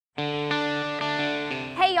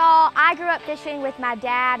y'all, I grew up fishing with my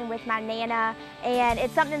dad and with my Nana, and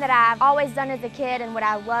it's something that I've always done as a kid and what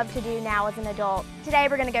I love to do now as an adult. Today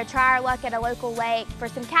we're gonna go try our luck at a local lake for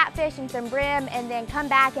some catfish and some brim, and then come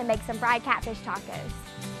back and make some fried catfish tacos.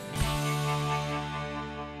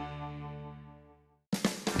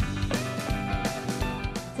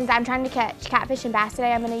 Since I'm trying to catch catfish and bass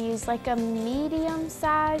today, I'm gonna use like a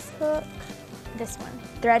medium-sized hook. This one.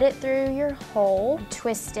 Thread it through your hole,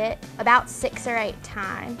 twist it about 6 or 8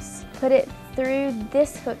 times. Put it through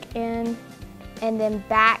this hook end and then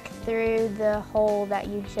back through the hole that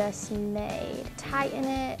you just made. Tighten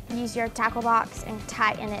it, use your tackle box and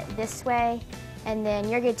tighten it this way, and then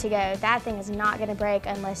you're good to go. That thing is not gonna break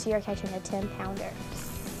unless you're catching a 10-pounder.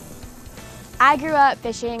 I grew up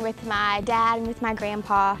fishing with my dad and with my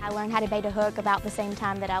grandpa. I learned how to bait a hook about the same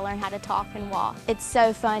time that I learned how to talk and walk. It's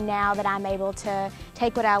so fun now that I'm able to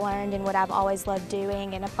take what I learned and what I've always loved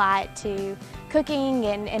doing and apply it to cooking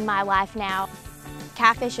and in my life now.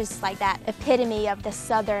 Catfish is like that epitome of the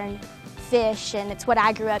southern fish, and it's what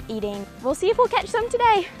I grew up eating. We'll see if we'll catch some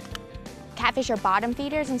today. Catfish are bottom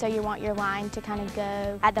feeders, and so you want your line to kind of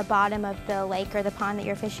go at the bottom of the lake or the pond that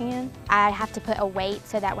you're fishing in. I have to put a weight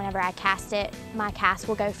so that whenever I cast it, my cast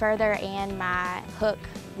will go further and my hook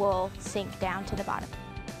will sink down to the bottom.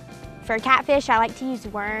 For catfish, I like to use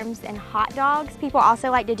worms and hot dogs. People also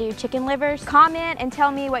like to do chicken livers. Comment and tell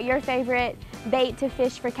me what your favorite bait to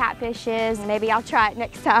fish for catfish is. Maybe I'll try it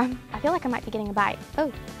next time. I feel like I might be getting a bite.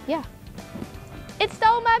 Oh, yeah. It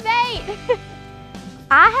stole my bait!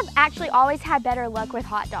 I have actually always had better luck with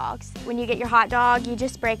hot dogs. When you get your hot dog, you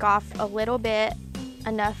just break off a little bit,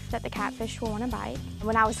 enough that the catfish will want to bite.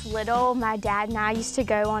 When I was little, my dad and I used to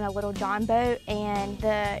go on a little John boat, and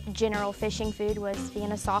the general fishing food was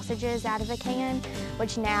Vienna sausages out of a can,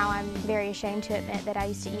 which now I'm very ashamed to admit that I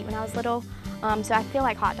used to eat when I was little. So I feel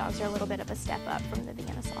like hot dogs are a little bit of a step up from the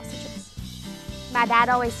Vienna sausages. My dad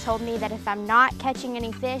always told me that if I'm not catching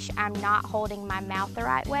any fish, I'm not holding my mouth the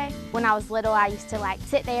right way. When I was little, I used to like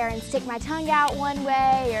sit there and stick my tongue out one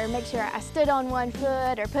way, or make sure I stood on one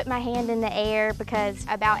foot, or put my hand in the air, because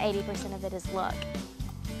about 80% of it is luck.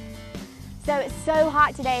 So it's so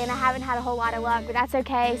hot today and I haven't had a whole lot of luck, but that's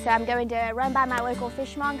okay. So I'm going to run by my local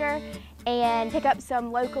fishmonger and pick up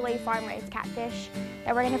some locally farm-raised catfish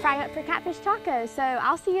that we're gonna fry up for catfish tacos. So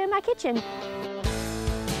I'll see you in my kitchen.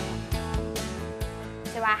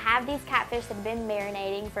 So I have these catfish that have been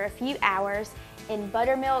marinating for a few hours in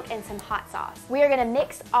buttermilk and some hot sauce. We are gonna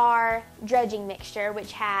mix our dredging mixture,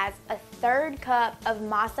 which has a 1/3 cup of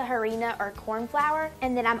masa harina or corn flour,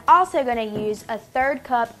 and then I'm also gonna use a 1/3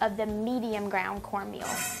 cup of the medium ground cornmeal.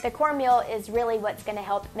 The cornmeal is really what's gonna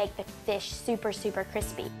help make the fish super, super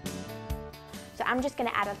crispy. So I'm just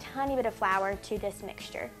gonna add a tiny bit of flour to this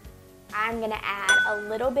mixture. I'm gonna add a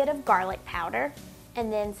little bit of garlic powder,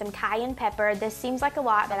 and then some cayenne pepper. This seems like a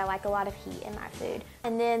lot, but I like a lot of heat in my food.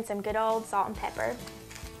 And then some good old salt and pepper.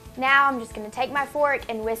 Now I'm just gonna take my fork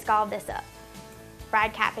and whisk all this up.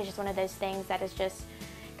 Fried catfish is one of those things that is just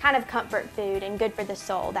kind of comfort food and good for the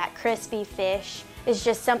soul. That crispy fish is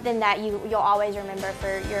just something that you'll always remember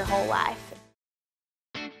for your whole life.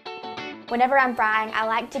 Whenever I'm frying, I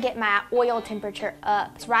like to get my oil temperature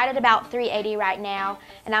up. It's right at about 380 right now,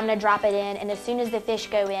 and I'm gonna drop it in, and as soon as the fish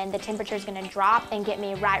go in, the temperature's gonna drop and get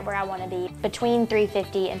me right where I wanna be, between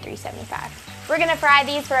 350 and 375. We're gonna fry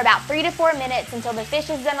these for about 3 to 4 minutes until the fish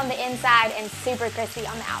is done on the inside and super crispy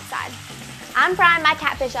on the outside. I'm frying my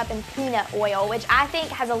catfish up in peanut oil, which I think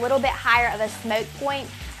has a little bit higher of a smoke point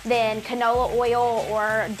than canola oil,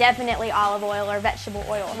 or definitely olive oil or vegetable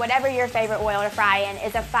oil. Whatever your favorite oil to fry in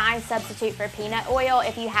is a fine substitute for peanut oil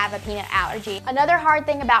if you have a peanut allergy. Another hard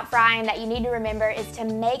thing about frying that you need to remember is to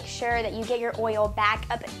make sure that you get your oil back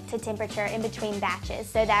up to temperature in between batches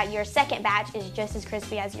so that your second batch is just as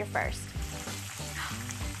crispy as your first.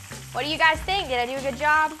 What do you guys think? Did I do a good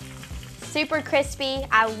job? Super crispy.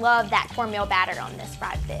 I love that cornmeal batter on this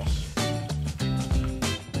fried fish.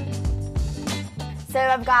 So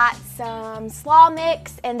I've got some slaw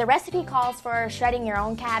mix, and the recipe calls for shredding your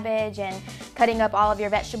own cabbage and cutting up all of your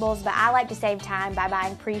vegetables, but I like to save time by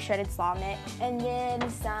buying pre-shredded slaw mix. And then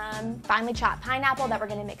some finely chopped pineapple that we're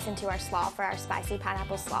gonna mix into our slaw for our spicy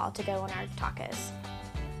pineapple slaw to go on our tacos.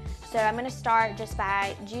 So I'm gonna start just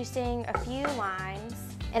by juicing a few limes.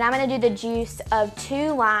 And I'm gonna do the juice of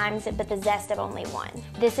 2 limes, but the zest of only 1.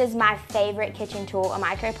 This is my favorite kitchen tool, a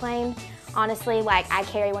microplane. Honestly, like, I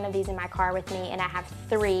carry one of these in my car with me, and I have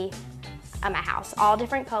 3 at my house, all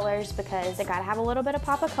different colors, because I gotta have a little bit of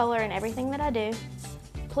pop of color in everything that I do.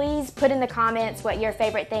 Please put in the comments what your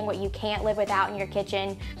favorite thing, what you can't live without in your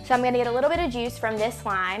kitchen. So I'm gonna get a little bit of juice from this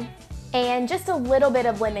lime, and just a little bit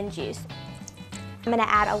of lemon juice. I'm gonna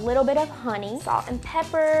add a little bit of honey, salt and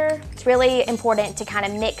pepper. It's really important to kind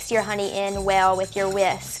of mix your honey in well with your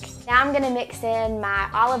whisk. Now I'm gonna mix in my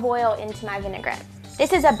olive oil into my vinaigrette.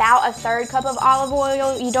 This is about a 1/3 cup of olive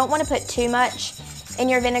oil. You don't wanna put too much in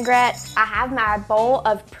your vinaigrette. I have my bowl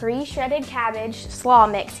of pre-shredded cabbage slaw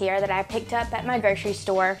mix here that I picked up at my grocery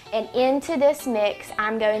store. And into this mix,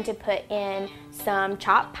 I'm going to put in some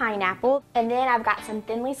chopped pineapple, and then I've got some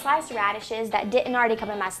thinly sliced radishes that didn't already come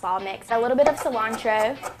in my slaw mix, a little bit of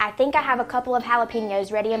cilantro. I think I have a couple of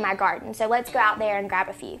jalapeños ready in my garden, so let's go out there and grab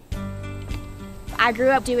a few. I grew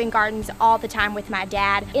up doing gardens all the time with my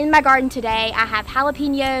dad. In my garden today, I have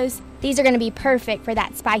jalapeños. These are gonna be perfect for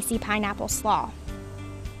that spicy pineapple slaw.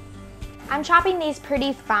 I'm chopping these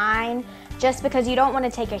pretty fine just because you don't want to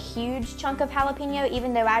take a huge chunk of jalapeno.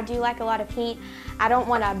 Even though I do like a lot of heat, I don't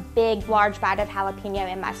want a big, large bite of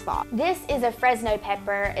jalapeno in my slaw. This is a Fresno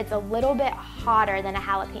pepper. It's a little bit hotter than a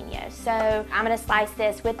jalapeno. So I'm gonna slice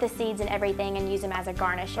this with the seeds and everything and use them as a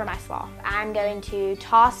garnish for my slaw. I'm going to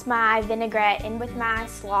toss my vinaigrette in with my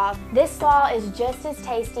slaw. This slaw is just as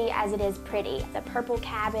tasty as it is pretty. The purple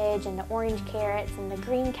cabbage and the orange carrots and the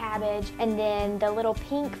green cabbage, and then the little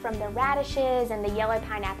pink from the radishes and the yellow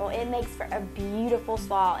pineapple. It makes for a beautiful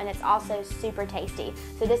slaw, and it's also super tasty.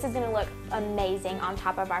 So this is gonna look amazing on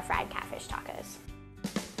top of our fried catfish tacos.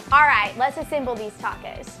 All right, let's assemble these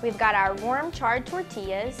tacos. We've got our warm charred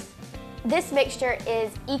tortillas. This mixture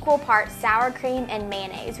is equal parts sour cream and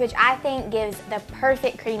mayonnaise, which I think gives the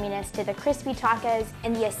perfect creaminess to the crispy tacos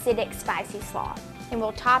and the acidic spicy slaw. And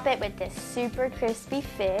we'll top it with this super crispy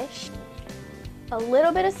fish. A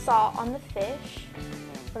little bit of salt on the fish.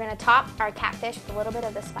 We're gonna top our catfish with a little bit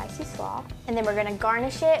of the spicy slaw. And then we're gonna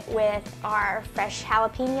garnish it with our fresh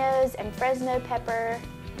jalapenos and Fresno pepper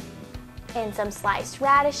and some sliced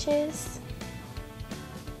radishes.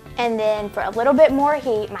 And then for a little bit more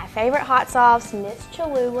heat, my favorite hot sauce, Miss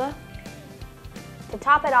Cholula. To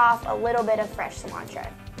top it off, a little bit of fresh cilantro.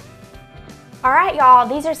 All right, y'all,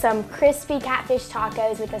 these are some crispy catfish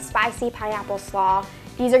tacos with a spicy pineapple slaw.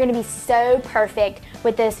 These are gonna be so perfect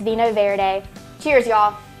with this Vino Verde. Cheers,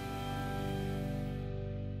 y'all.